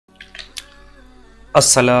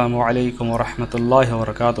আসসালামু আলাইকুম ওরহমতুল্লাহি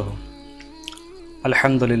ওবরাকাতুহু।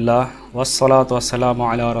 আলহামদুলিল্লাহ ওয়াসসালাতু ওয়াসসালামু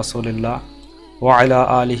আলা রাসূলিল্লাহ ওয়া আলা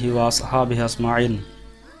আলিহি ওয়া আসহাবিহি আজমাইন।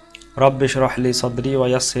 রব্বি ইশরাহ লি সাদরি ওয়া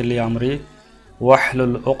ইয়াসসির লি আমরি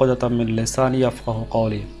ওয়াহলুল উকদাতাম মিন লিসানি ইয়াফকাহু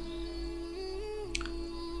কওলি।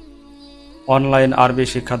 অনলাইন আরবি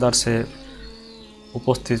শিক্ষাদার্সে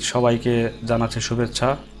উপস্থিত সবাইকে জানাচ্ছি শুভেচ্ছা।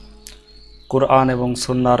 কুরআন এবং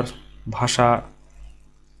সুন্নাহর ভাষা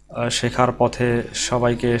শেখার পথে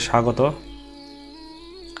সবাইকে স্বাগত।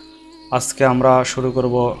 আজকে আমরা শুরু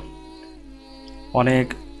করব অনেক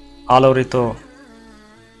আলোড়িত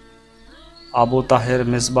আবু তাহের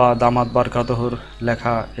মিসবা দামাত বারকাতুহুর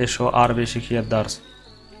লেখা এসো আরবি শিখি এর দার্স।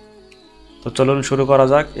 তো চলুন শুরু করা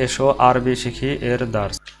যাক এসো আরবি শিখি এর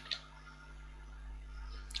দার্স।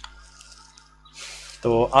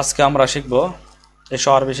 তো আজকে আমরা শিখব এসো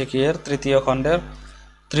আরবি শিখি এর তৃতীয় খণ্ডের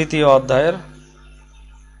তৃতীয় অধ্যায়ের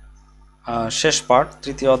শেষ পার্ট,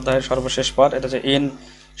 তৃতীয় অধ্যায়ের সর্বশেষ পার্ট। এটা হচ্ছে ইন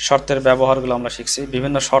শর্তের ব্যবহারগুলো আমরা শিখছি।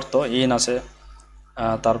 বিভিন্ন শর্ত ইন আছে,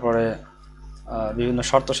 তারপরে বিভিন্ন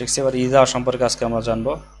শর্ত শিখছি। এবার ইজা সম্পর্কে আজকে আমরা জানব।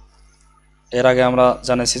 এর আগে আমরা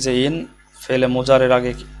জানেছি যে ইন ফেলে মুজারের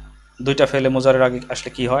আগে, দুইটা ফেলে মুজারের আগে আসলে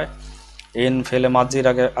কি হয়, ইন ফেলে মাজির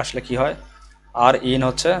আগে আসলে কি হয়, আর ইন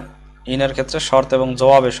হচ্ছে ইনের ক্ষেত্রে শর্ত এবং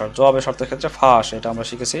জবাবে শর্ত, জবাবে শর্তের ক্ষেত্রে ফা আসে, এটা আমরা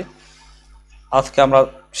শিখেছি। আজকে আমরা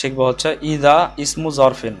শিখব হচ্ছে ইদা ইসমু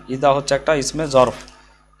জরফিন। ইদা হচ্ছে একটা ইসমে জরফ,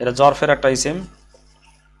 এটা জরফের একটা ইসিম।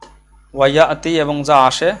 ওয়াইয়াতি এবং যা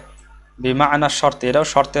আসে বিমা আনার শর্তে, এটাও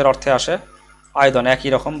শর্তের অর্থে আসে। আয়দন একই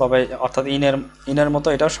রকমভাবে, অর্থাৎ ইনের মতো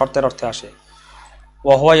এটাও শর্তের অর্থে আসে।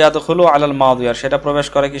 ওয়াহুয়া ইয়াদখুলু আলাল মাদি, আর সেটা প্রবেশ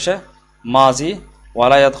করে কিসে, মাজি।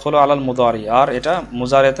 ওয়ালা ইয়াদখুলু আলাল মুদারি, আর এটা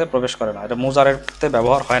মুজারেতে প্রবেশ করে না, এটা মুজারেতে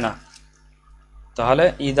ব্যবহার হয় না। তাহলে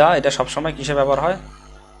ইদা এটা সবসময় কিসে ব্যবহার হয়,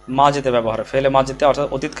 মাজিতে ব্যবহার হয়, ফেলে মাজিতে অর্থাৎ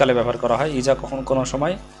অতীতকালে ব্যবহার করা হয়। ইজা কখনো কোনো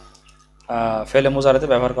সময় ফেলে মুজারেতে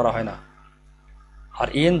ব্যবহার করা হয় না। আর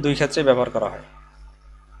ইন দুই ক্ষেত্রে ব্যবহার করা হয়।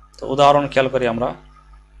 তো উদাহরণ খেয়াল করি আমরা।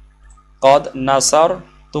 কদ নাসার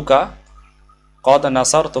তুকা, কদ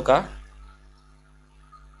নাসার তুকা,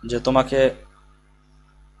 যে তোমাকে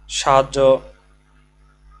সাহায্য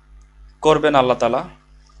করবেন আল্লাহ তাআলা,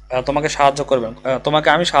 তোমাকে সাহায্য করবেন, তোমাকে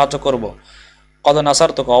আমি সাহায্য করব। কদ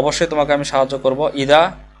নাসার তুকা, অবশ্যই তোমাকে আমি সাহায্য করব। ইদা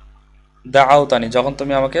দাআউতানি, যখন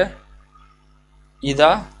তুমি আমাকে,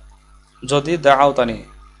 ইদা যদি দাআউতানি,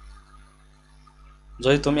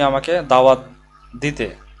 যদি তুমি আমাকে দাওয়াত দিতে,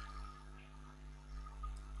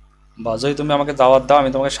 বা যদি তুমি আমাকে দাওয়াত দাও আমি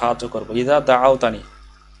তোমাকে সাহায্য করব। ইদা দাআউতানি,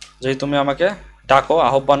 যদি তুমি আমাকে ডাকো,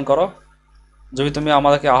 আহ্বান করো, যদি তুমি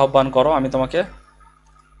আমাকে আহ্বান করো আমি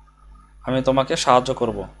তোমাকে সাহায্য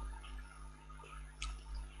করব।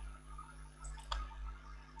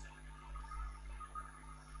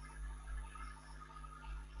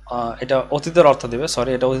 এটা অতীতের অর্থ দেবে,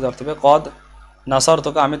 সরি, এটা অতীতের অর্থ দেবে। কদ নাসার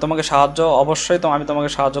তোকে, আমি তোমাকে সাহায্য, অবশ্যই তো আমি তোমাকে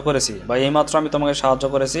সাহায্য করেছি, বা এইমাত্র আমি তোমাকে সাহায্য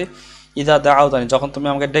করেছি। ইদা দাআউতানি, যখন তুমি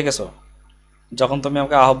আমাকে ডেকেছো, যখন তুমি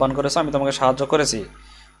আমাকে আহ্বান করেছো আমি তোমাকে সাহায্য করেছি।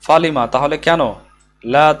 ফালিমা, তাহলে কেন,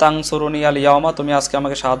 লা তানসুরুনি আল ইয়াওমা, তুমি আজকে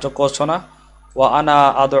আমাকে সাহায্য করছো না। ওয়া আনা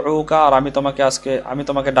আদউকা, আর আমি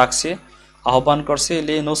তোমাকে ডাকছি, আহ্বান করছি,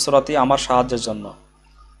 লি নুসরাতি, আমার সাহায্যের জন্য,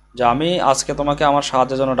 যে আমি আজকে তোমাকে আমার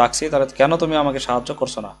সাহায্যের জন্য ডাকছি, তাহলে কেন তুমি আমাকে সাহায্য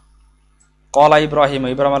করছো না। কলা ইব্রাহিম,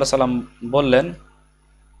 ইব্রাহিম আলাইহিস সালাম বললেন,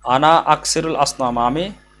 আনা আকসিরুল আসনাম, আমি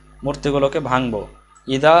মূর্তিগুলোকে ভাঙবো।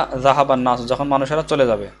 ইদা জাহাবান নাস, যখন মানুষেরা চলে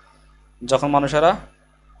যাবে, যখন মানুষেরা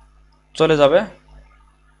চলে যাবে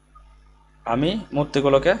আমি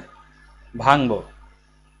মূর্তিগুলোকে ভাঙবো।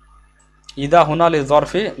 ইদা হুনালি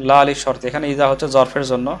জরফি লা আলি শর্ত, এখানে ইদা হচ্ছে জরফের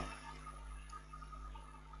জন্য,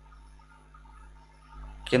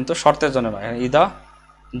 কিন্তু শর্তের জন্য নয়। ইদা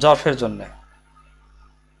জরফের জন্য,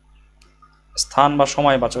 স্থান বা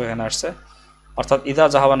সময় বাচক এখানে আসছে। অর্থাৎ ইদা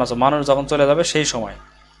জাহাবান নাস, মানুষ যখন চলে যাবে সেই সময়,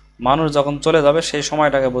 মানুষ যখন চলে যাবে সেই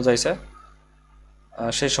সময়টাকে বোঝাইছে,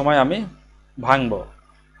 সেই সময় আমি ভাঙবো।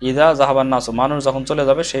 ইদা জাহাবান নাস, মানুষ যখন চলে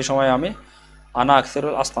যাবে সেই সময় আমি, আনা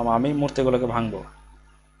আকসিরুল আসনাম, আমি মূর্তিগুলোকে ভাঙবো।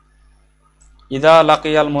 ইদা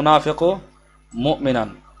লাকিয়াল মুনাফিকু মুমিনান,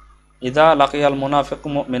 ইদা লাকিয়াল মুনাফিকু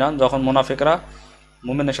মুমিনান, যখন মুনাফিকরা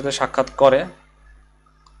মুমিনের সাথে সাক্ষাৎ করে,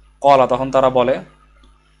 কলা, তখন তারা বলে,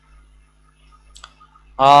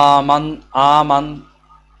 আমান আমান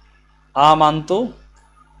আমান্তু,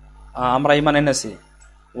 আমরা ঈমান এনেছি।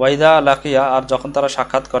 ওয়াইদা লাকিয়া, আর যখন তারা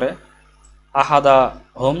সাক্ষাৎ করে, আহাদা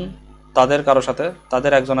হুম, তাদের কারো সাথে,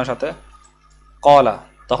 তাদের একজনের সাথে, কলা,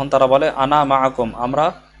 তখন তারা বলে, আনা মাআকুম, আমরা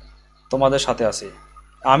তোমাদের সাথে আছি,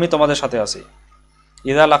 আমি তোমাদের সাথে আছি।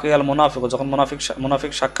 ইদা লাকিয়াল মুনাফিক, যখন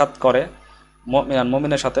মুনাফিক সাক্ষাৎ করে মুমিনান,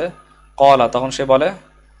 মুমিনের সাথে, কলা, তখন সে বলে,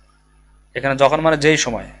 এখানে যখন মানে যেই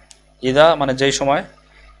সময়, ইদা মানে যেই সময়,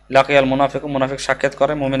 লাকিয়াল মুনাফিক, মুনাফিক সাক্ষাৎ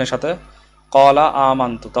করে মুমিনের সাথে, ক্বালা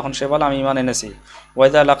আমানতু, তখন সে বলে আমি ঈমান এনেছি।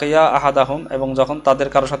 ওয়াইদা লাকিয়া আহাদাহুম, এবং যখন তাদের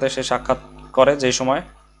কারোর সাথে সে সাক্ষাৎ করে যেই সময়,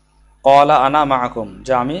 ক্বালা আনা মাআকুম,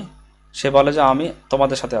 যে আমি, সে বলে যে আমি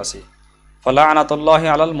তোমাদের সাথে আছি। ফালাআনাতুল্লাহি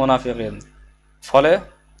আলাল মুনাফিকিন, ফলে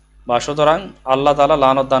বা সুতরাং আল্লাহ তাআলা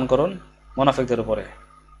লানত দান করুন মুনাফিকদের উপরে।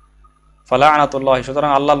 ফালাআনাতুল্লাহি, সুতরাং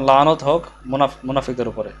আল্লাহর লানত হোক মুনাফিকদের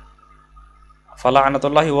উপরে।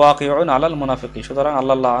 ফালাআনাতুল্লাহি ওয়াকিউন আলাল মুনাফিকিন, সুতরাং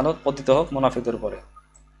আল্লাহর লানত পতিত হোক মুনাফিকদের উপরে।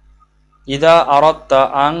 ইদা আরাদতা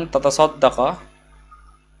আন তাতাসাদ্দাকা,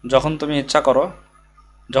 যখন তুমি ইচ্ছা করো,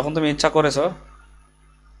 যখন তুমি ইচ্ছা করেছো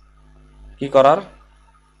কি করার,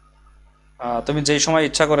 তুমি যেই সময়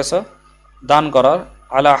ইচ্ছা করেছো দান করার,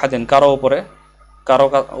 আলা আহাদিন, কারো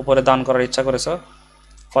উপরে দান করার ইচ্ছা করেছো,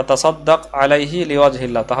 ফাতাসাদ্দাক আলাইহি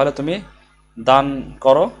লিওয়াজহিল্লাহ, তাহলে তুমি দান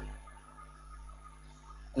করো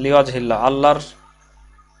লিওয়াজহিল্লাহ, আল্লাহর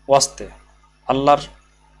ওয়াস্তে, আল্লাহর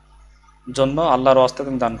জন্য, আল্লাহর ওয়াস্তে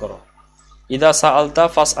তুমি দান করো। ইদা সাআলতা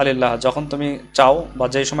ফাস আলিল্লাহ, যখন তুমি চাও বা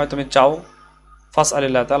যেই সময় তুমি চাও, ফাস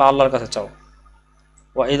আলিল্লাহ, তাহলে আল্লাহর কাছে চাও।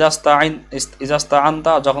 ওয়া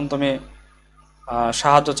ইদাস্তাআনতা, যখন তুমি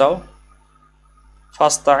সাহায্য চাও,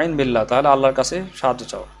 ফাস্তাইন বিল্লাহ, তাহলে আল্লাহর কাছে সাহায্য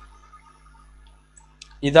চাও।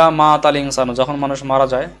 ইদা মাতাল ইনসানু, যখন মানুষ মারা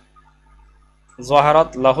যায়, যাহারাত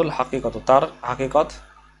লাহুল হাকিকত, তার হাকিকত,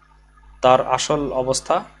 তার আসল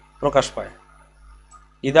অবস্থা প্রকাশ পায়।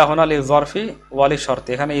 ইদা হুনা লি জরফি ওয়ালি শর্ত,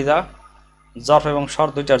 এখানে ইদা জরফ এবং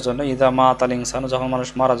শর্ত দুইটার জন্য। ইদা মাতাল ইনসানু, যখন মানুষ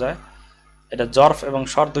মারা যায়, এটা জরফ এবং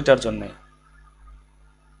শর্ত দুইটার জন্যে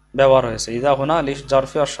ব্যবহার হয়েছে। ইদা হুনা লি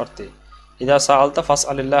জরফি আর শর্তি। ইদা সাআলতা ফাস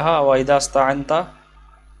আলিল্লাহ ওয়া ইদা আস্তাআনতা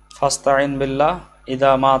ফাস্তাইন বিল্লাহ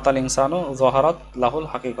ইদা মাতাল ইনসানু যাহারাত লাহুল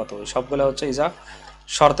হাকিকত, সবগুলো হচ্ছে ইজা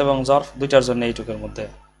শর্ত এবং জরফ দুইটার জন্য এইটুকের মধ্যে।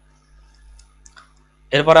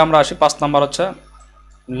 এরপরে আমরা আসি 5 নম্বর হচ্ছে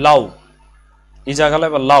লাউ। ইজা গেল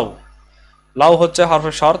এবার লাউ। লাউ হচ্ছে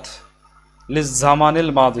হরফে শর্ত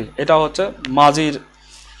লিজামানিল মাদি, এটা হচ্ছে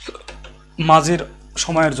মাজির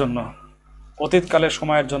সময়ের জন্য, অতীতকালের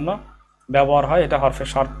সময়ের জন্য ব্যবহার হয়, এটা হরফে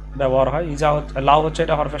শর্ত ব্যবহার হয়। ইজা হচ্ছে, লাউ হচ্ছে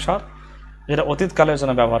এটা হরফে শর্ত যেটা অতীতকালের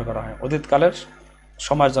জন্য ব্যবহার করা হয়, অতীতকালের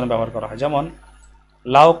সময়ের জন্য ব্যবহার করা হয়। যেমন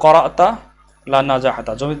লাউ করাতা লা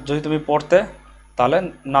নাজাহাতা, যদি তুমি পড়তে তাহলে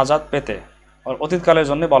নাজাত পেতে, আর অতীতকালের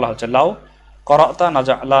জন্য বলা হচ্ছে লাউ করাতা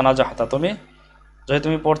লা নাজাহাতা, যদি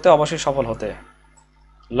তুমি পড়তে অবশ্যই সফল হতে।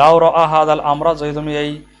 লাউ রাআ হাদাল আমরা, যদি তুমি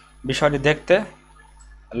এই বিষয়টি দেখতে,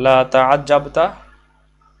 লা তাআজ্জাবতা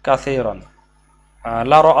কাসীরান,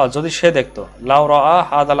 লা রাআ, যদি সে দেখতো, লাউ রাআ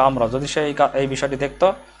হাদাল আমরা, যদি সে এই বিষয়টি দেখতো,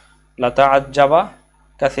 লা তাআজ্জাবা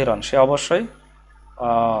কাসীরান, সে অবশ্যই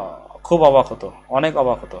খুব অবাক হতো, অনেক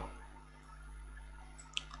অবাক হতো।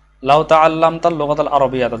 লাউ তাআল্লামতাল লুগাতাল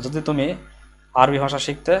আরবিয়াতা, যদি তুমি আরবি ভাষা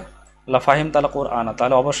শিখতে, লা ফাহিমতাল কুরআনা,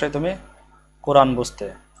 তাহলে অবশ্যই তুমি কোরআন বুঝতে।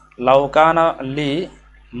 লাউ কানা লি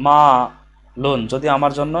মা লুন,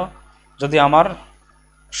 যদি আমার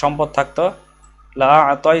সম্পদ থাকতো, লা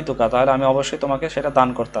আতাইতুকা, তাহলে আমি অবশ্যই তোমাকে সেটা দান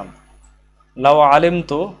করতাম। লাউ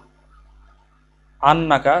আলিমতু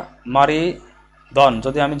আন্নাকা মারিদন,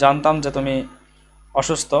 যদি আমি জানতাম যে তুমি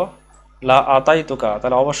অসুস্থ, লা আতাইতুকা,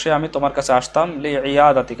 তাহলে অবশ্যই আমি তোমার কাছে আসতাম, লি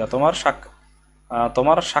ইয়াদাতিকা,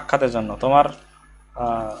 তোমার সাক্ষাতের জন্য,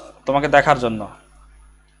 তোমাকে দেখার জন্য।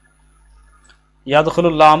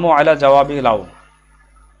 ইয়াদখুলুল লামু আলা জওয়াবি লাউ,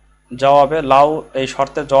 জবাবে লাউ, এই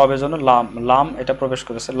শর্তের জবাবের জন্য লাম এটা প্রবেশ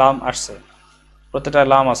করেছে, লাম আসছে, প্রত্যেকটা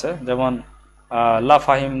লাম আছে। যেমন লা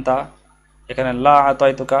ফাহিমতা, এখানে লা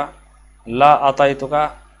আতাইতুকা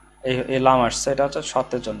এই লাম আসছে, এটা হচ্ছে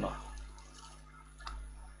শর্তের জন্য।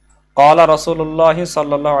 ক্বালা রাসূলুল্লাহ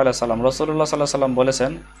সাল্লাল্লাহু আলাইহি ওয়াসাল্লাম, রাসূলুল্লাহ সাল্লাল্লাহু আলাইহি ওয়াসাল্লাম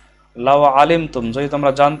বলেছেন, লাউ আলিমতুম, যদি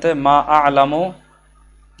তোমরা জানতে, মা আ'লামু,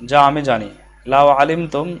 যা আমি জানি, লাউ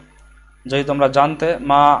আলিমতুম, যদি তোমরা জানতে,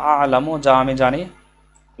 মা আ'লামু, যা আমি জানি,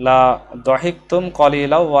 লা দাহিকতুম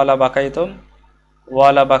কলিলা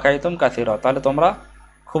ওয়ালা বাকাইতুম কাসীরা, তাহলে তোমরা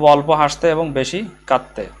খুব অল্প হাসতে এবং বেশি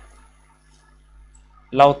কাঁদতে।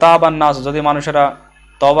 লাউ তাবান নাস, যদি মানুষেরা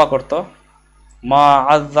তওবা করত, মা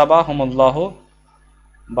আযাবাহুমুল্লাহু,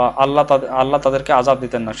 বা আল্লাহ তাদেরকে আযাব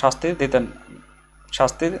দিতেন না, শাস্তি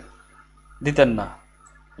দিতেন না।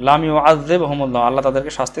 লাম ইউআযিবহুমুল্লাহ, আল্লাহ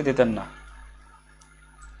তাদেরকে শাস্তি দিতেন না।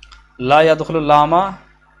 লা ইয়াদখুলুল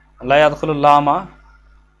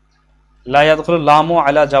লামু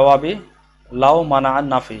আলা জওয়াবি লাউ মানাআন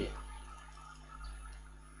নাফি,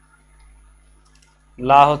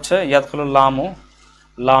 লা হচ্ছে ইয়াদখুলুল লামু,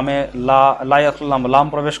 লামে লা ইয়াদখুলুল লাম, লাম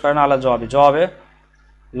প্রবেশ করে না, আলা জবাবে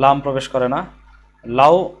লাম প্রবেশ করে না।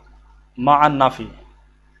 লাউ মাআন নাফি,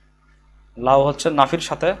 লাউ হচ্ছে নাফির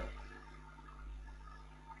সাথে,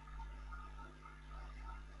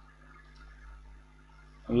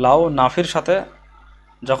 লাউ নাফির সাথে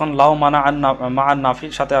যখন লাউ মানা আর মা আর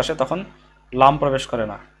নাফির সাথে আসে তখন লাম প্রবেশ করে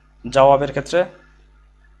না। জবাবের ক্ষেত্রে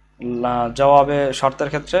জবাবে শর্তের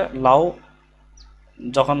ক্ষেত্রে লাউ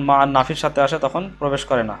যখন মা আর নাফির সাথে আসে তখন প্রবেশ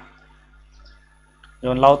করে না।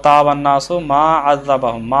 যেমন লাউ তাআবান নাসু মা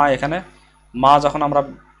আযাবাহুম, মা এখানে মা যখন আমরা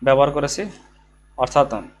ব্যবহার করেছি অর্থাৎ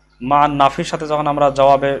মা আর নাফির সাথে যখন আমরা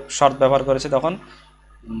জবাবে শর্ত ব্যবহার করেছি তখন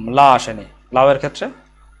লা আসেনি। লাউয়ের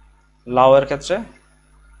ক্ষেত্রে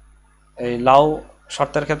এই লাউ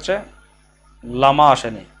শর্তের ক্ষেত্রে লামা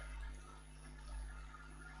আসেনি।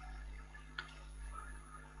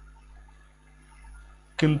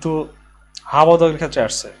 কিন্তু হাবদকের ক্ষেত্রে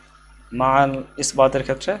আসছে। মান ইসবাতের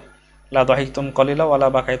ক্ষেত্রে লা দাহিকতুম কলিলা ওয়ালা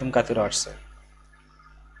বাকাইতুম কাতিরা আসছে।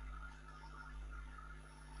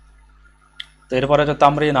 তো এরপরে যে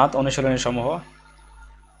তামরিনাত অনুশীলনী সমূহ।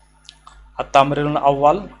 আর তামরিনুল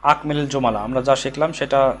আউয়াল আকমিল জুমালা, আমরা যা শিখলাম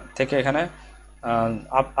সেটা থেকে এখানে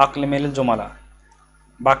আকলিমিল জুমালা,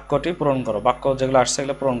 বাক্যটি পূরণ করো, বাক্য যেগুলো আসছে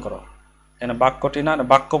এগুলো পূরণ করো। এখানে বাক্যটি না,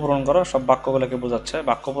 বাক্য পূরণ করো, সব বাক্যগুলোকে বোঝাচ্ছে,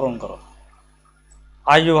 বাক্য পূরণ করো।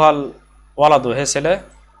 আইয়ুহাল ওয়ালাদু, হে ছেলে,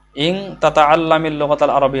 ইং তাতা আল্লামিল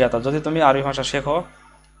লুগাতাল আরবিয়াতা, যদি তুমি আরবি ভাষা শেখো,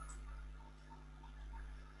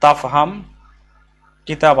 তাফহাম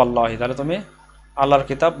কিতাব আল্লাহি, তাহলে তুমি আল্লাহর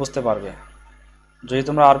কিতাব বুঝতে পারবে। যদি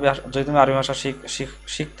তুমি আরবি ভাষা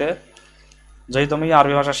শিখতে যদি তুমি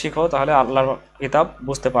আরবি ভাষা শিখো তাহলে আল্লাহর কিতাব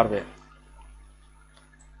বুঝতে পারবে।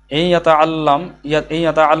 এই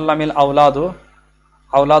ইয়াতা আল্লামিল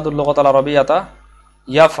আউলাদুল লুগাতাল আরবিয়াতা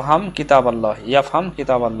ইয়াফহাম কিতাব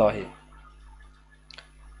আল্লাহি।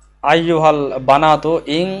 আইয়ুহাল বানাতু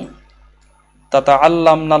ইং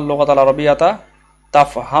তাতাআল্লামনাল লুগাতাল আরবিয়াতা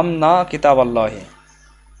তাফহামনা কিতাব আল্লাহি।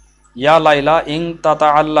 ইয়া লাইলা ইং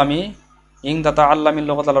তাতাআল্লামিল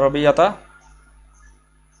লুগাতাল আরবিয়াতা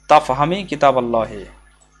তাফহামি কিতাব আল্লাহি।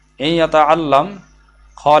 ইং ইয়াতাআল্লাম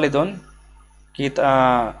খালিদুন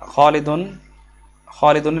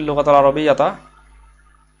খালিদুনিল লুগাতাল আরবিয়াতা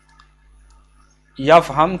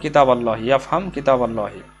ইয়াফহাম কিতাব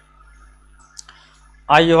আল্লাহি।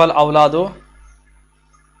 আইয়ুহাল আউলাদু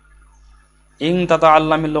ইং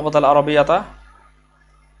তাতাআল্লামিল লুগাতাল আরবিয়াতা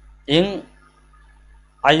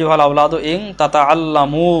আইয়ুহাল আউলাদু ইং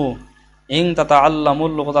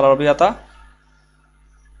তাতাআল্লামুল লুগাতাল আরবিয়াতা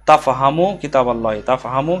তাফহামু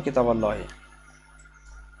কিতাবাল্লাহি।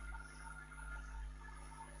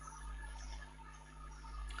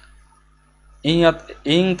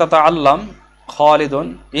 ইং তাতাআল্লাম খালিদুন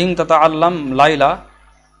ইং তাতাআল্লাম লাইলা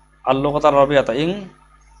আল লুগাতাল আরবিয়াতা ইং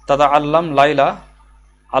তাতাআল্লাম লাইলা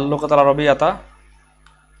আল লুগাতাল আরবিয়াতা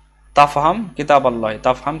তাফহাম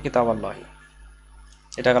কিতাবাল্লাহি।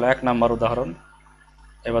 এটা গেল 1 নাম্বার উদাহরণ।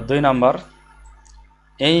 এবার 2 নাম্বার,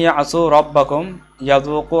 ইয়াসু রাব্বাকুম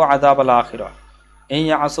ইয়াযুকু আযাবাল আখিরাহ।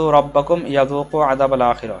 ইয়াসু রাব্বাকুম ইয়াযুকু আযাবাল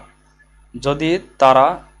আখিরাহ,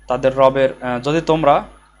 যদি তোমরা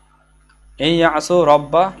ইয়াসু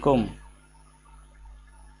রাব্বাকুম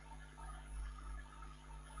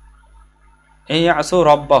ইয়াসু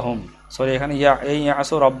রাব্বাহুম, সরি এখানে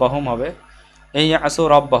ইয়াসু রাব্বাহুম হবে ইয়াসু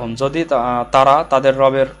রাব্বাহুম, যদি তারা তাদের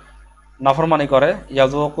রবের নাফরমানি করে,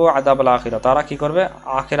 ইয়াযুকু আযাবাল আখিরাহ, তারা কি করবে?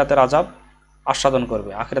 আখিরাতের আযাব আস্বাদন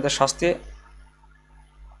করবে, আখিরাতের শাস্তি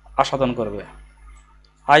আস্বাদন করবে।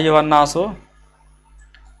 আইয়ুহান নাসু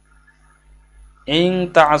ইং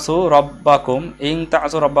তা'সু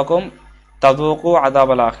রাব্বাকুম তাযুকু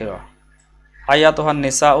আযাবাল আখিরাহ। আয়াতুহান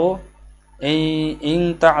নিসাউ ইং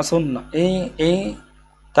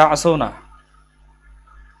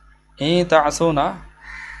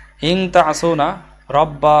তা'সুনা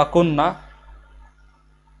রাব্বাকুন্না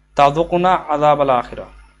তাযুকুনা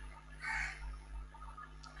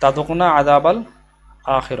আযাবাল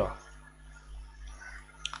আখিরাহ।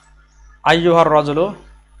 আইয়ুহার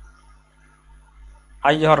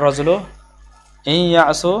রাজুলু in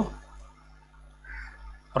Ieyasu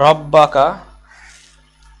রাব্বাকা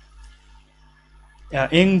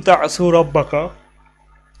in তা'সু রাব্বাকা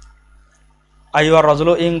আইয়ুহার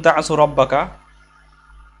রাজুলু in তা'সু রাব্বাকা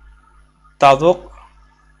তাযুক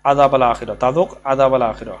আযাবাল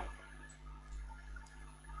আখিরাহ।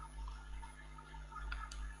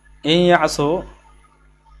 In Ieyasu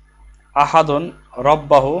আহাদুন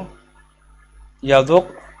রাব্বাহু ইয়াযুক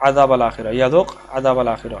আযাবাল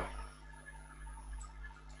আখিরাহ।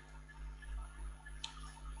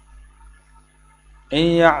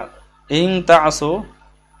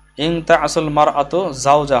 ইং তা'সুল মারআতু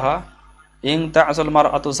যাওজাহা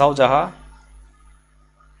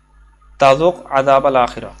তাযুক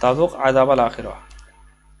আযাবাল আখিরাহ।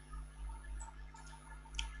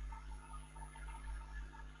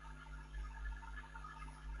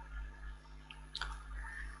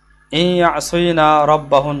 In ইয়াসুইনা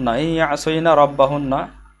রাব্বাহুন্না, in ইয়াসুইনা রাব্বাহুন্না,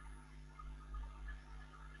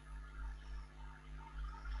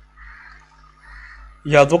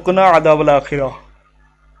 ইয়াযুকনা আযাবাল আখিরাহ,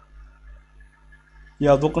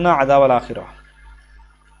 ইয়াযুকনা আযাবাল আখিরাহ।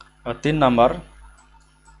 R 3 number,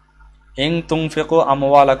 in তুনফিকু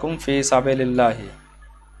আমওয়ালাকুম fee সাবিলিল্লাহি,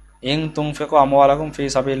 in তুনফিকু আমওয়ালাকুম fee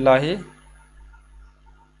সাবিলিল্লাহি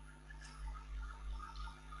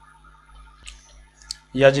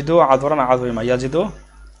ইয়াজিদু Azran আযীমা, ইয়াজিদু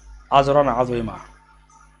Azran আযীমা।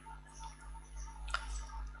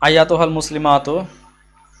 আয়াতুহাল মুসলিমাতু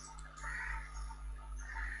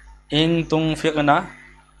in তুনফিকনা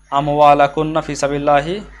আমওয়ালাকুন্না fee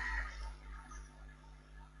সাবিলিল্লাহি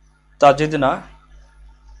তাজিদনা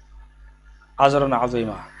Azran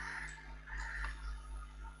আযীমা।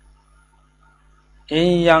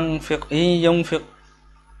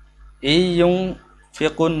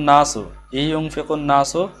 ইয়ুনফিকুন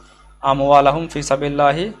নাসু আমওয়ালাহুম fee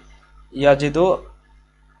সাবিলিল্লাহি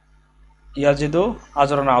ইয়াজিদু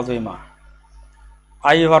Azran আযীমা।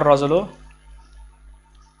 আইয়ুহার রাজুলু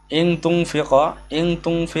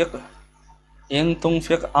in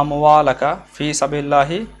তুনফিক আমওয়ালাকা fee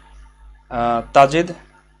সাবিলিল্লাহি Tajid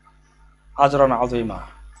Azran আযীমা।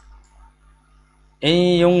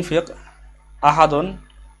 ইয়ুনফিক আহাদুন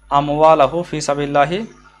আমওয়ালাহু fee সাবিলিল্লাহি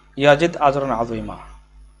Yazid আজরান আযীমা।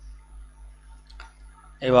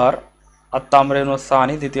 এবার আত-তামরিনুস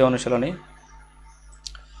সানি, দ্বিতীয় অনুশীলনী।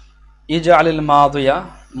 ইজআলিল মাদিয়া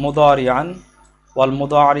মুদারিয়ান ওয়াল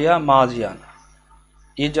মুদারিয়া মাজিয়ান,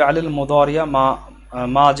 ইজআলিল মুদারিয়া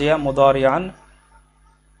মাজিয়া মুদারিয়ান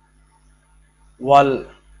ওয়াল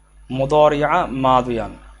মুদারিয়া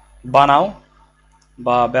মাদিয়ান। বানাও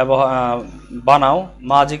বা বানাও,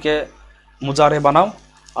 মাজিকে মুজারে বানাও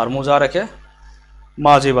আর মুজারেকে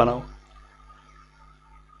মাজি বানাও।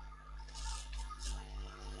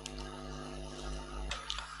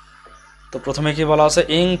 তো প্রথমে কি বলা আছে,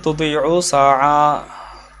 ইন তুদিউ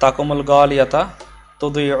সাআতাকুমুল গালিয়াতা,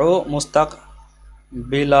 তুদিউ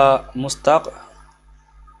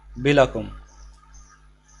মুস্তাকবিলাকুম।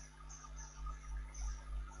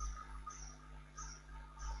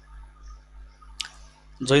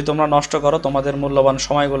 যদি তোমরা নষ্ট করো তোমাদের মূল্যবান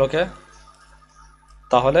সময়গুলোকে,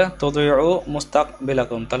 তাহলে তুদিউ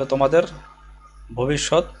মুস্তাকবিলাকুম, তাহলে তোমাদের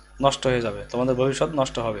ভবিষ্যৎ নষ্ট হয়ে যাবে, তোমাদের ভবিষ্যৎ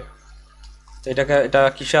নষ্ট হবে। তো এটা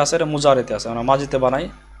কিসে আছে? এটা মুজারেতে আছে, আমরা মাজিতে বানাই।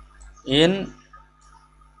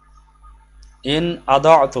 ইন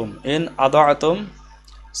আদাতুম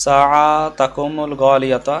সাআতাকুমুল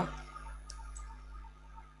গালিয়াতা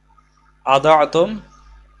আদাতুম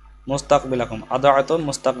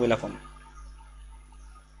মুস্তাকবিলাকুম।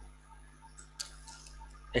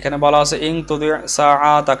 এখানে বলা আছে ইন তুদি'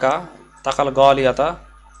 তাকাল গালিয়াতা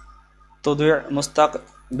তুদি'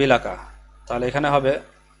 মুস্তাকবিলাকা, তাহলে এখানে হবে,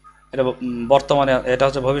 এটা বর্তমানে, এটা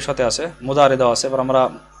হচ্ছে ভবিষ্যতে আছে, মুদারে দেওয়া আছে। এবার আমরা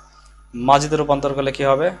মাজিদে রূপান্তর করলে কি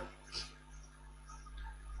হবে?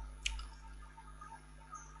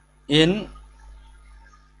 In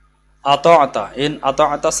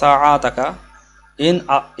আতা'তা সাআতাকা,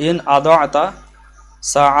 in আদা'তা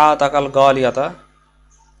সাআতাকাল গালিয়াতা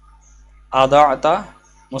আদা'তা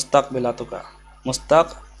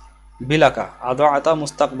মুস্তাকবিলাকা, আদা'তা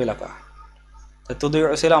মুস্তাকবিলাকা। তুদি'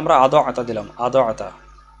 ছিল, আমরা আদা'তা দিলাম, আদা'তা।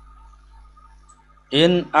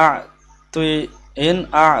 ইন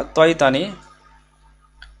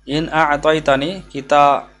আ'তাইতানি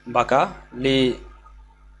কিতাবাকা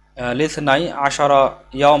লিথনাই আশারা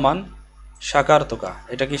ইয়াওমান শাকারতুকা।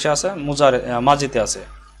 এটা কিসে আছে? মাজিতে আছে।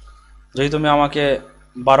 যদি তুমি আমাকে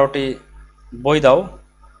 12টি বই দাও,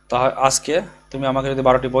 তাহলে আজকে তুমি আমাকে যদি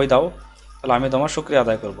 12টি বই দাও, তাহলে আমি তোমার শুকরিয়া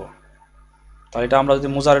আদায় করব। তাহলে এটা আমরা যদি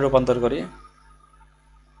মুজারে রূপান্তর করি,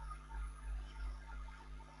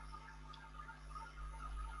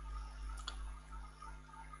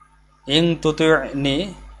 ইন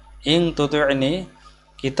তুতি'নি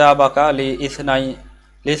কিতাবাকা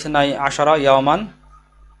লিথনাই আশারা ইয়াওমান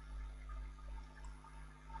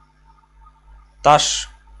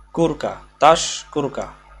তাশকুরকা।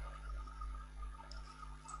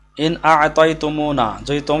 ইন আ'তাইতুমুনা,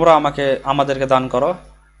 যদি তোমরা আমাদেরকে দান করো,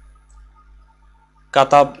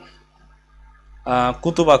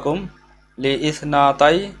 কুতুবাকুম লি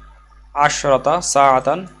ইথনাতাই আশরাতা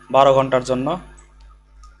সাআতান, 12 ঘন্টার জন্য,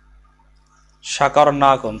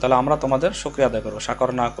 শাকারনাকুম, তাহলে আমরা তোমাদের শুকরিয়া আদায় করবো,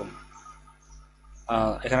 শাকারনাকুম।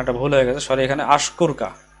 এখানে একটা ভুল হয়ে গেছে, সরি, এখানে আশকুরকা।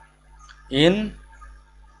 ইন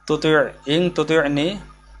তুতি'নি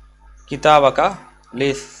কিতাবাকা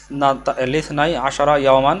লিথনাই আশারা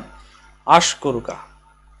ইয়াওমান আশকুরকা,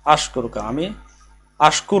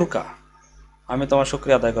 আমি তোমার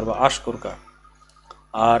শুকরিয়া আদায় করবো, আশকুরকা।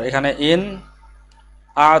 আর এখানে ইন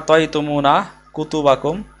আতাইতুমুনা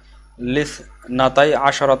কুতুবাকুম লিসনাতাই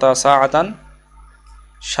আশরাতা সাআতান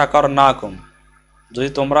শাকারনাকুম, যদি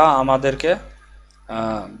তোমরা আমাদেরকে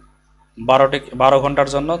 12 ঘন্টার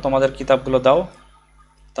জন্য তোমাদের কিতাবগুলো দাও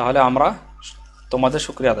তাহলে আমরা তোমাদের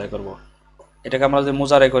শুকরিয়া আদায় করব। এটাকে আমরা যদি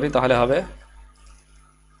মুজারে করি তাহলে হবে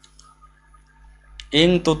ইং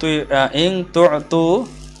তু'তু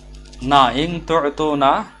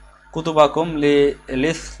না কুতুবাকুম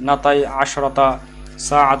লিসনাতাই আশরাতা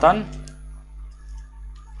সাআতান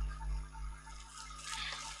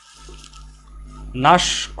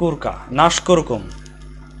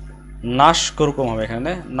নাশকুরকুম হবে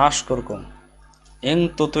এখানে নাশকুরকুম। ইং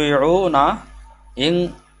তু'তু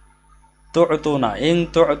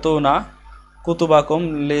না কুতুবাকুম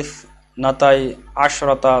লিসনাতাই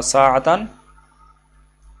আশরাতা সাআতান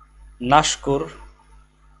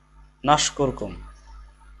নাশকুরকুম।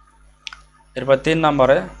 এরপর 3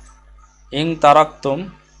 নম্বরে ইং তারাকতুম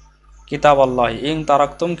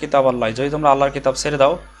কিতাবাল্লাহি, যদি তোমরা আল্লাহর কিতাব ছেড়ে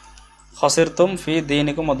দাও, খসিরতুম ফি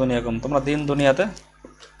দীনিকুম ওয়া দুনিয়াকুম, তোমরা দিন দুনিয়াতে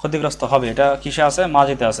ক্ষতিগ্রস্ত হবে। এটা কিসে আছে?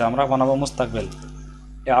 মাজিতে আছে। আমরা বানাবো মুস্তাকবিল,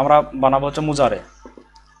 আমরা বানাবো হচ্ছে মুজারে।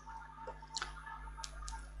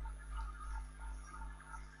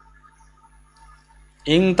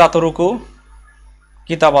 ইং তাতরুকু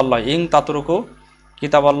কিতাবাল্লাহি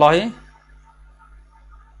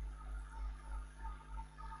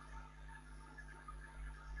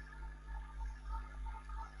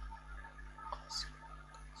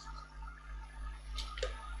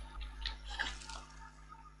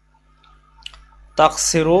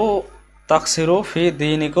তাকসিরু ফি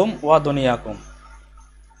দীনিকুম ওয়া দুনিয়াকুম।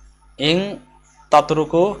 ইং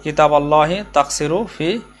তাতরুকু কিতাবাল্লাহি তাকসিরু ফি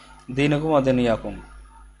দীনিকুম ওয়া দুনিয়াকুম।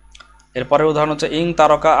 এরপরে উদাহরণ হচ্ছে ইং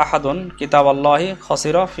তারকা আহাদুন কিতাবাল্লাহি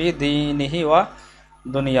খসিরা ফি দীনিহি ওয়া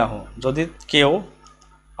দুনিয়াহু, যদি কেউ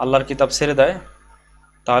আল্লাহর কিতাব ছেড়ে দেয়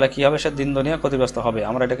তাহলে কি হবে? সে দিন দুনিয়া ক্ষতিগ্রস্ত হবে।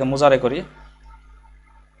 আমরা এটাকে মুজারে করি।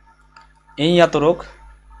 ইং ইয়াতরুক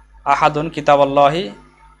আহাদুন কিতাবাল্লাহি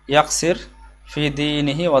ইয়াকসির ফি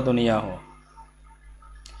দীনিহি ওয়া দুনিয়াহু।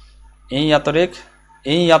 ইং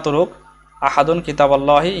ইয়াতরুক আহাদুন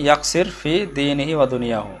কিতাবাল্লাহি ইয়াকসির ফি দীনিহি ওয়া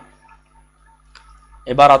দুনিয়াহু।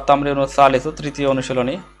 এবার আত-তামরিনু সালিসু, তৃতীয়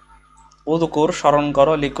অনুশীলনী। উযকুর, স্মরণ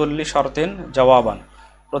করো, লিকুল্লি শর্তিন জওয়াবান,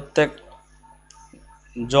 প্রত্যেক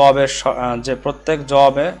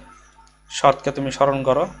জবাবে শর্তকে তুমি স্মরণ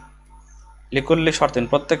করো। লিকুল্লি শর্তিন,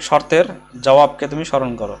 প্রত্যেক শর্তের জবাবকে তুমি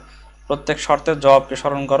স্মরণ করো। প্রত্যেক শর্তের জবাবকে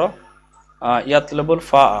স্মরণ করো। ইয়াতলুবুল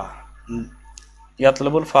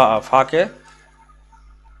ফা, ফাকে,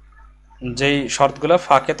 যেই শর্তগুলো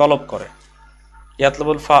ফাকে তলব করে,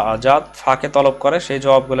 ইয়াতলুবুল ফা, যা ফাকে তলব করে, সেই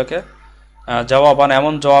জবাবগুলোকে জওয়াবান,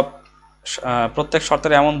 এমন জবাব, প্রত্যেক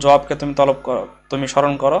শর্তের এমন জবাবকে তুমি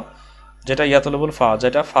স্মরণ করো যেটা ইয়াতলুবুল ফা,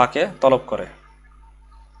 যেটা ফাকে তলব করে।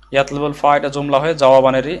 ইয়াতলুবুল ফা এটা জুমলা হয়ে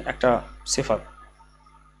জওয়াবানেরই একটা সিফাত।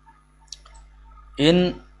 In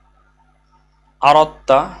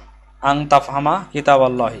আরাদতা An তাফহামা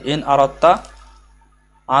কিতাবাল্লাহি, in আরাদতা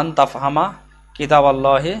An তাফহামা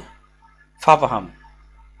কিতাবাল্লাহি ফাফহাম,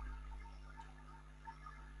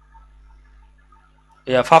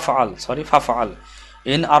 ফাফআল।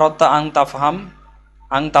 In আরাদতা আন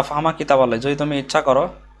তাফহামা কিতাবাল্লাহি, যদি তুমি ইচ্ছা করো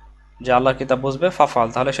যে আল্লাহর কিতাব বুঝবে, ফাফআল,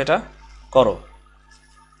 তাহলে সেটা করো।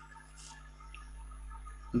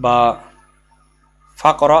 বা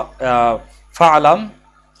ফাকরা, ফাআলাম,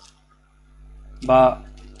 বা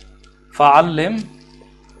ফাআল্লিম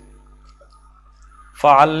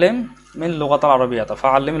মিন লুগাতিল আরবিয়াতা,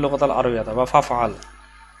 বা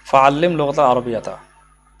ফাআল্লিম লুগাতিল আরবিয়াতা।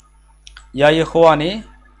 ইয়া ইখওয়ানি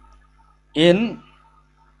ইন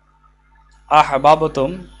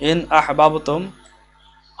আহবাবতুম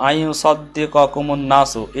আইয়ুসাদ্দিকাকুমুন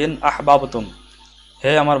নাসু, ইন আহবাবতুম,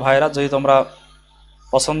 হে আমার ভাইরা, যদি তোমরা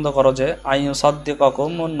পছন্দ করো যে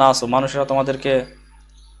আইয়ুসাদ্দিকাকুমুন নাসু, মানুষেরা তোমাদেরকে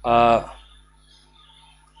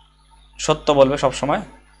সত্য বলবে সবসময়,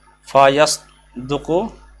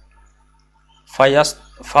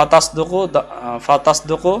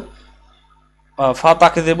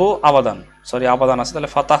 ফাতাকদিবু আবাদান, আবাদান আছে, তাহলে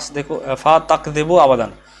ফাতাকদিবু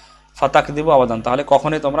আবাদান, তাহলে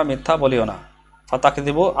কখনোই তোমরা মিথ্যা বলিও না।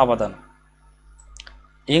 ফাতাকদিবু আবাদান।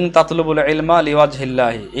 ইং তাতলুবুল ইলমা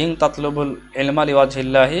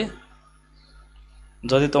লিওয়াজহিল্লাহি,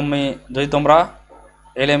 যদি তোমরা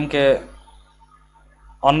ইলমকে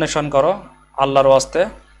অন্বেষণ করো আল্লাহর ওয়াস্তে।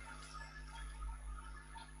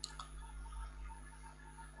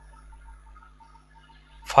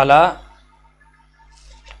 ফালা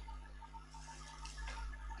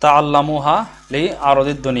তাআল্লামুহা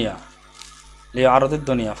লিআরদিদ দুনিয়া,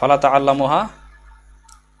 ফালা তাআল্লামুহা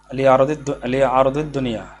লিআরদিদ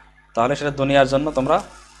দুনিয়া, তাহলে সেটা দুনিয়ার জন্য তোমরা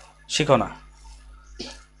শিখো না।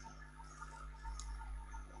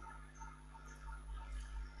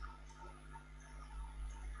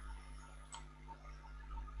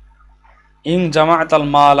 ইং জামাআতাল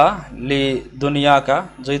মালা লি দুনিয়াকা,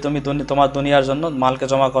 যদি তুমি তোমার দুনিয়ার জন্য মালকে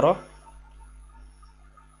জমা করো,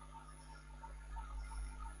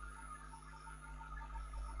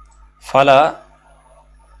 ফালা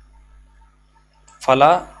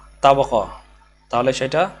ফালা তাবক, তাহলে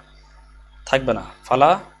সেটা থাকবে না। ফালা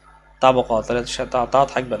তাবক, তাহলে তা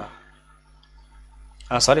থাকবে না।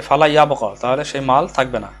 সরি, ফালা ইয়াবক, তাহলে সেই মাল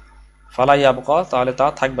থাকবে না। ফালা ইয়াবক, তাহলে তা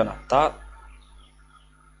থাকবে না, তা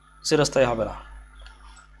চিরস্থায়ী হবে না।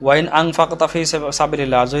 ওয়াইন আং ফাকতা ফি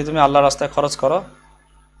সাবিলিল্লাহ, যদি তুমি আল্লাহর রাস্তায় খরচ করো,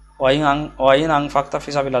 ওয়াইন আং ফাকতা ফি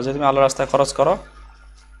সাবিলিল্লাহ, যদি তুমি আল্লাহর রাস্তায় খরচ করো,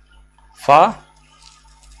 ফা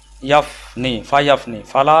ইয়াফনি, ফা ইয়াফনি,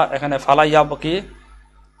 ফালা এখানে ফালা ইয়াবকি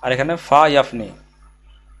আর এখানে ফা ইয়াফনি,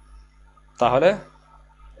 তাহলে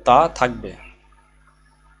তা থাকবে।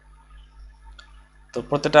 তো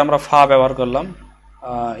প্রত্যেকটা আমরা ফা ব্যবহার করলাম,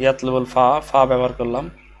 ইয়াতলুবুল ফা ব্যবহার করলাম।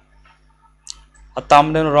 আর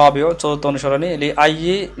তামরিন রাবিউ, চতুর্থ অনুসরণী, লি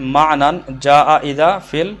আইয়ি মা'নান জাআ ইদা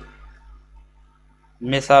ফিল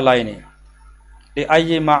মিসালাইনি, লি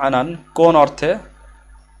আইয়ি মা'নান,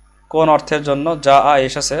 কোন অর্থের জন্য জাআ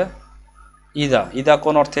এসেছে, ইদা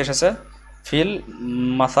কোন অর্থে এসেছে, ফিল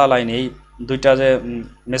মাসালাইনি, এই দুইটা যে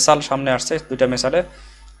মিসাল সামনে আসছে, দুইটা মিসালে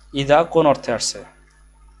ইদা কোন অর্থে আসছে।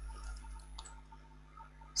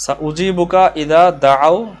 সাউজিবুকা ইদা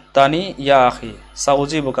দাআউ তানি ইয়া আখি,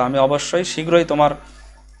 সাউজিবুকা, আমি অবশ্যই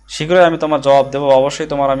শীঘ্রই আমি তোমার জবাব দেব, অবশ্যই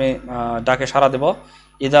তোমার আমি ডাকে সাড়া দেব।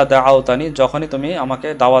 ইদা দাআউ তানি, যখনই তুমি আমাকে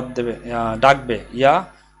দাওয়াত দেবে, ডাকবে, ইয়া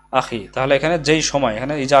আখি, তাহলে এখানে যেই সময়,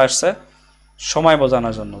 এখানে ইজা আসছে সময়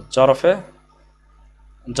বোঝানোর জন্য,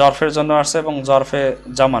 জরফের জন্য আসছে এবং জরফে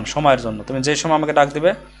জামান সময়ের জন্য, তুমি যেই সময় আমাকে ডাক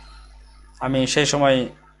দিবে আমি সেই সময়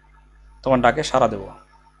তোমার ডাকে সাড়া দেব।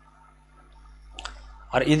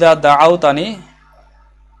 আর ইদা দাআউ তানি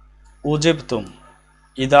উজিবতুম,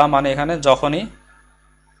 ইদা মানে এখানে যখনই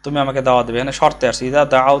তুমি আমাকে দাওয়াত দেবে, এখানে শর্তে আসছে, ইদা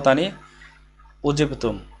দাআউ তানি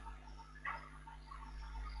উজিবতুম,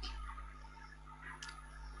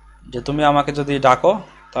 যে তুমি আমাকে যদি ডাকো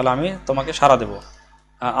তাহলে আমি তোমাকে সাড়া দেব।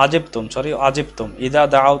 আজিবতুম, ইদা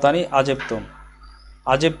দাআউ তানি আজিবতুম,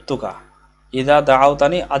 আজিবতুকা, ইদা দাআউ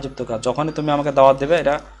তানি আজিবতুকা, যখনই তুমি আমাকে দাওয়াত দেবে,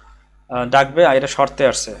 এটা ডাকবে, এটা শর্তে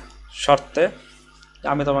আসছে, শর্তে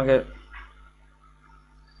আমি তোমাকে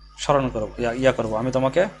স্মরণ করব, ইয়া করব, আমি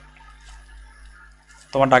তোমাকে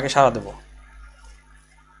তোমার ডাকে সাড়া দেব।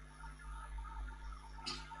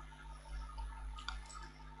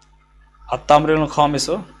 আর তামরিনুল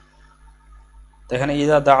খামিসু, এখানে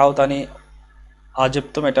ইদা দাআউ তানি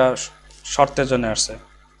আজিবতুম, এটা শর্তের জন্য আসছে।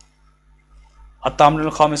 আর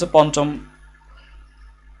তামরিনুল খামিসু,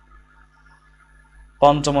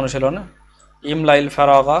 পঞ্চম অনুশীলন, ইমলাইল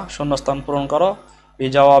ফারাগা, শূন্যস্থান পূরণ করো,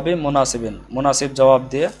 বিজাওয়াবি মুনাসিবিন, মুনাসিব জবাব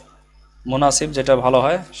দিয়ে, মুনাসিব যেটা ভালো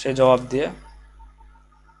হয় সেই জবাব দিয়ে,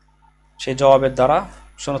 সেই জবাবের দ্বারা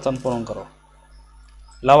শূন্যস্থান পূরণ করো।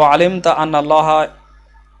 লাউ আলিমতা আন্না আল্লাহা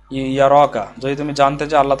ইয়ারাকা, যদি তুমি জানতে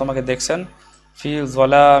যে আল্লাহ তোমাকে দেখছেন, ফি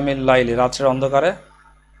যালামিল লাইলি, রাত্রের অন্ধকারে,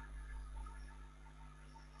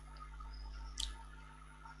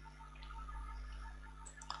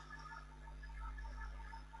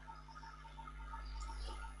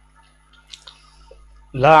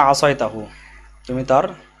 লা আসাইতাহু, তুমি তার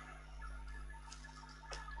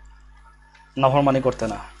নাফরমানি করতে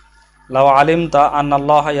না। লাউ আলিমতা আন্না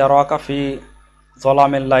আল্লাহা ইয়ারাকা ফি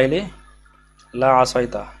যালামিল লাইলি লা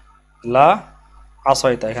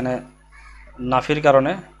আসাইতা, এখানে নাফির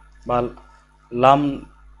কারণে বা লাম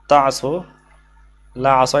তাআসু,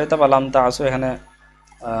 লা আসাইতা বা লাম তাআসু, এখানে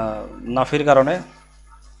নাফির কারণে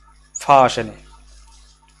ফা আসেনি,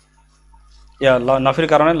 নাফির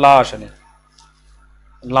কারণে লা আসেনি,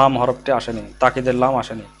 লাম হরফটি আসেনি, তাকিদের লাম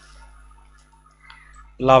আসেনি।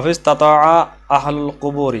 লাফিজ তাতা আহলুল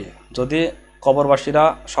কুবুরি, যদি কবরবাসীরা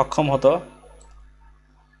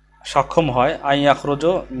সক্ষম হয়, আই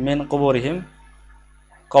ইয়াখরুজু মিন কুবুরিহিম,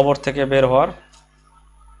 কবর থেকে বের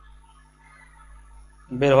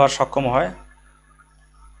হওয়ার সক্ষম হয়,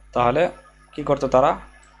 তাহলে কি করতে তারা,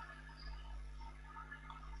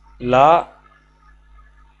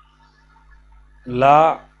 লা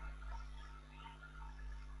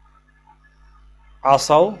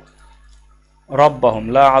আসাউ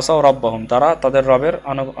রব্বাহুম, তারা তাদের রবের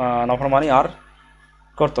নাফরমানি আর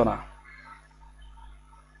করতো না।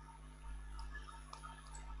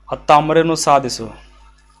 আর তামরিনু সাদিসু,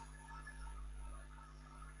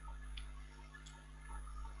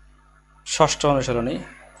 ষষ্ঠ অনুশীলনী,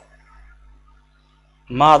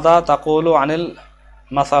 মাযা তাকুলু আনিল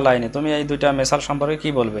মাসালাইনি, তুমি এই দুইটা মেসাল সম্পর্কে কি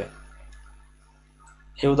বলবে,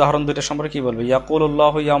 এই উদাহরণ দুইটা সম্পর্কে কি বলবে।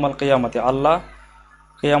 ইয়াকুলুল্লাহু ইয়াউমাল কিয়ামাতি, আল্লাহ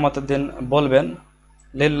কিয়ামতের দিন বলবেন,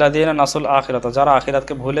 লিল্লাযিনা নাসুল আখিরাত, যারা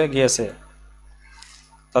আখিরাতকে ভুলে গিয়েছে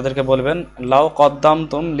তাদেরকে বলবেন, লাউ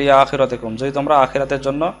কদ্দামতুম লিয়া আখিরাতিকুম, যদি তোমরা আখিরাতের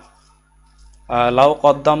জন্য লাউ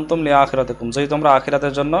কদ্দামতুম লিয়া আখিরাতিকুম, যদি তোমরা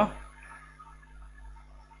আখিরাতের জন্য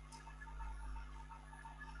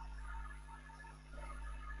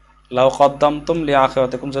লাউ কদ্দামতুম লিয়া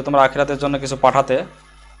আখিরাতিকুম, যদি তোমরা আখিরাতের জন্য কিছু পাঠাতে,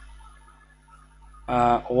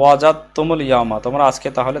 ওয়াজাদতুমুল ইয়াওমা, তোমরা আজকে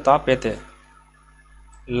তাহলে তা পেতে,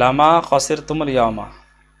 লামা খসিরতুমুল ইয়াওমা,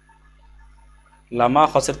 লামা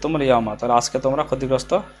খসিরতুমুল ইয়াওমা, তাহলে আজকে তোমরা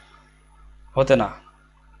ক্ষতিগ্রস্ত হতে না।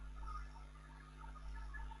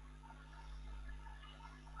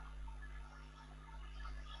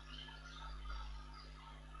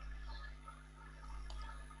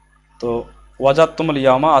 তো ওয়াজাদতুমুল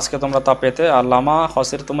ইয়াওমা, আজকে তোমরা তা পেতে, আর লামা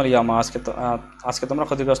খসিরতুমুল ইয়াওমা, আজকে তোমরা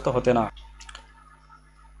ক্ষতিগ্রস্ত হতে না।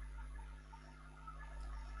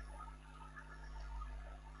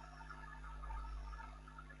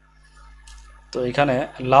 তো এখানে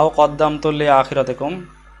লাউ কদ্দামতু লিয়া আখিরাতিকুম,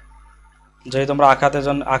 যদি তোমরা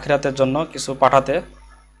আখিরাতের জন্য কিছু পাঠাতে,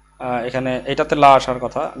 এখানে এটাতে লা আসার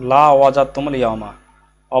কথা, লা ওয়াজাদতুমুল ইয়াওমা,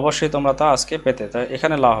 অবশ্যই তোমরা তা আজকে পেতে, তাই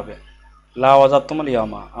এখানে লা হবে, লা ওয়াজাদতুমুল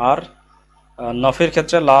ইয়াওমা। আর নফির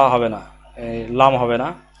ক্ষেত্রে লা হবে না, লাম হবে না,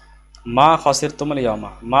 মা খসিরতুমুল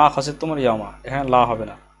ইয়াওমা, মা খসিরতুমুল ইয়াওমা, এখানে লা হবে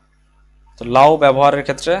না। তো লাউ ব্যবহারের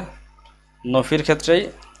ক্ষেত্রে নফির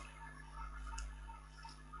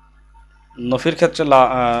ক্ষেত্রে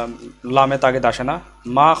লামে তাগিদ আসে না,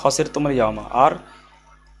 মা খসিরতুমুল ইয়াওমা। আর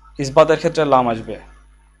ইসবাতের ক্ষেত্রে লাম আসবে,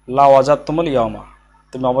 লা ওয়াজাদতুমুল ইয়াওমা,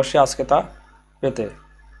 তুমি অবশ্যই আজকে তা পেতে।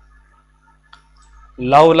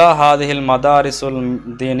 লাউলা হাদিহিল মাদারিসুল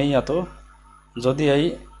দীনিয়াতু, যদি এই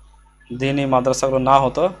দীনী মাদ্রাসাগুলো না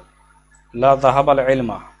হতো, লা যাহাবাল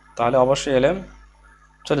ইলমা, তাহলে অবশ্যই এলেম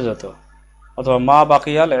চলে যেত, অথবা মা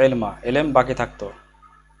বাকিয়াল ইলমা, এলেম বাকি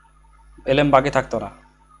থাকতো না।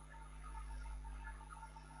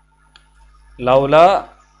 লাউলা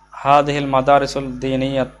হাদিহিল মাদারিসুল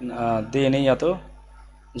দীনিয়াতু,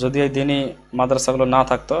 যদি এই দীনী মাদ্রাসাগুলো না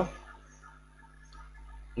থাকতো,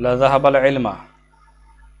 লা যাহাবাল ইলমা,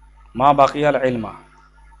 মা বাকিয়াল ইলমা।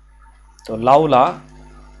 তো লাউলা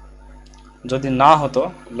যদি না হতো,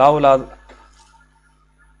 লাউলা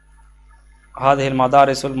হাদিহিল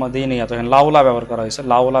মাদারিসুল দীনিয়া, তো এখানে লাউলা ব্যবহার করা হয়েছে,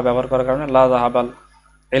 লাউলা ব্যবহার করার কারণে লা যাহাবাল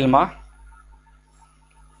ইলমা।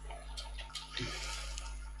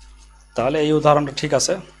 তাহলে এই উদাহরণটা ঠিক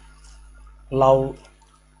আছে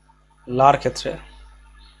লাউলার ক্ষেত্রে,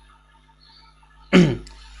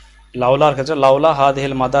 লাউলা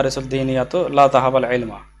হাদিহিল মাদারিসুল দীনিয়াতু লা যাহাবাল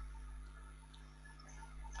ইলমা,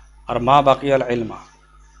 আর মা বাকিয়াল ইলমা,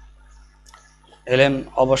 এলেম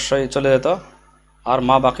অবশ্যই চলে যেত, আর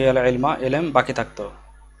মা বাকিয়াল ইলমা, এলেম বাকি থাকতো,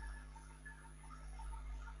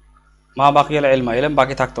 মা বাকিয়াল ইলমা, এলেম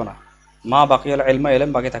বাকি থাকতো না, মা বাকিয়াল ইলমা, এলেম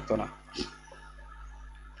বাকি থাকতো না।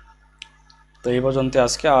 তো এই পর্যন্ত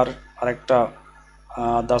আজকে, আর আরেকটা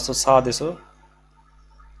দারসুস সাদিসু,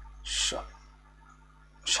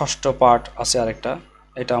 ষষ্ঠ পাঠ আছে আরেকটা,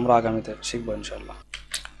 এটা আমরা আগামীতে শিখবো ইনশাআল্লাহ।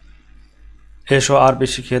 এসো আরবি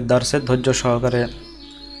শিখি দার্সের ধৈর্য সহকারে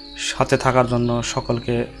সাথে থাকার জন্য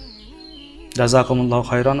সকলকে জাযাকুমুল্লাহু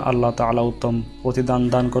খাইরান, আল্লাহ তাআলা উত্তম প্রতিদান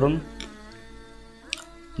দান করুন।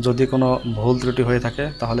 যদি কোনো ভুল ত্রুটি হয়ে থাকে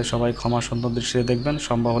তাহলে সবাই ক্ষমা সুন্দর দৃষ্টিতে দেখবেন,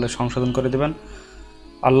 সম্ভব হলে সংশোধন করে দেবেন।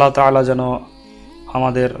 আল্লাহ তাআলা যেন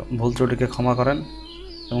আমাদের ভুল ত্রুটিকে ক্ষমা করেন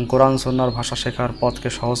এবং কোরআন সুন্নাহর ভাষা শেখার পথকে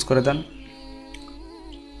সহজ করে দেন।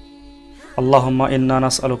 আল্লাহুম্মা ইন্না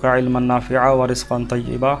নাসআলুকা ইলমান নাফিআ ওয়া রিজকান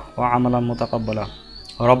তাইয়্যিবা ওয়া আমালান মুতাকাব্বালা।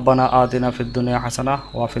 রব্বানা আতিনা ফিদ দুনিয়া হাসানাহ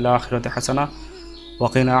ওয়া ফিল আখিরাতি হাসানাহ ওয়া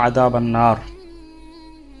কিনা আযাবান নার।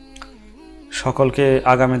 সকলকে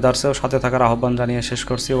আগামী দার্সেও সাথে থাকার আহ্বান জানিয়ে শেষ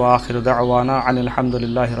করছি। ওয়া আখিরু দাওয়ানা আনিল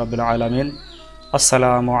হামদুলিল্লাহি রাব্বিল আলামিন।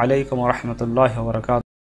 আসসালামু আলাইকুম ওয়া রাহমাতুল্লাহি ওয়া বারাকাতুহু।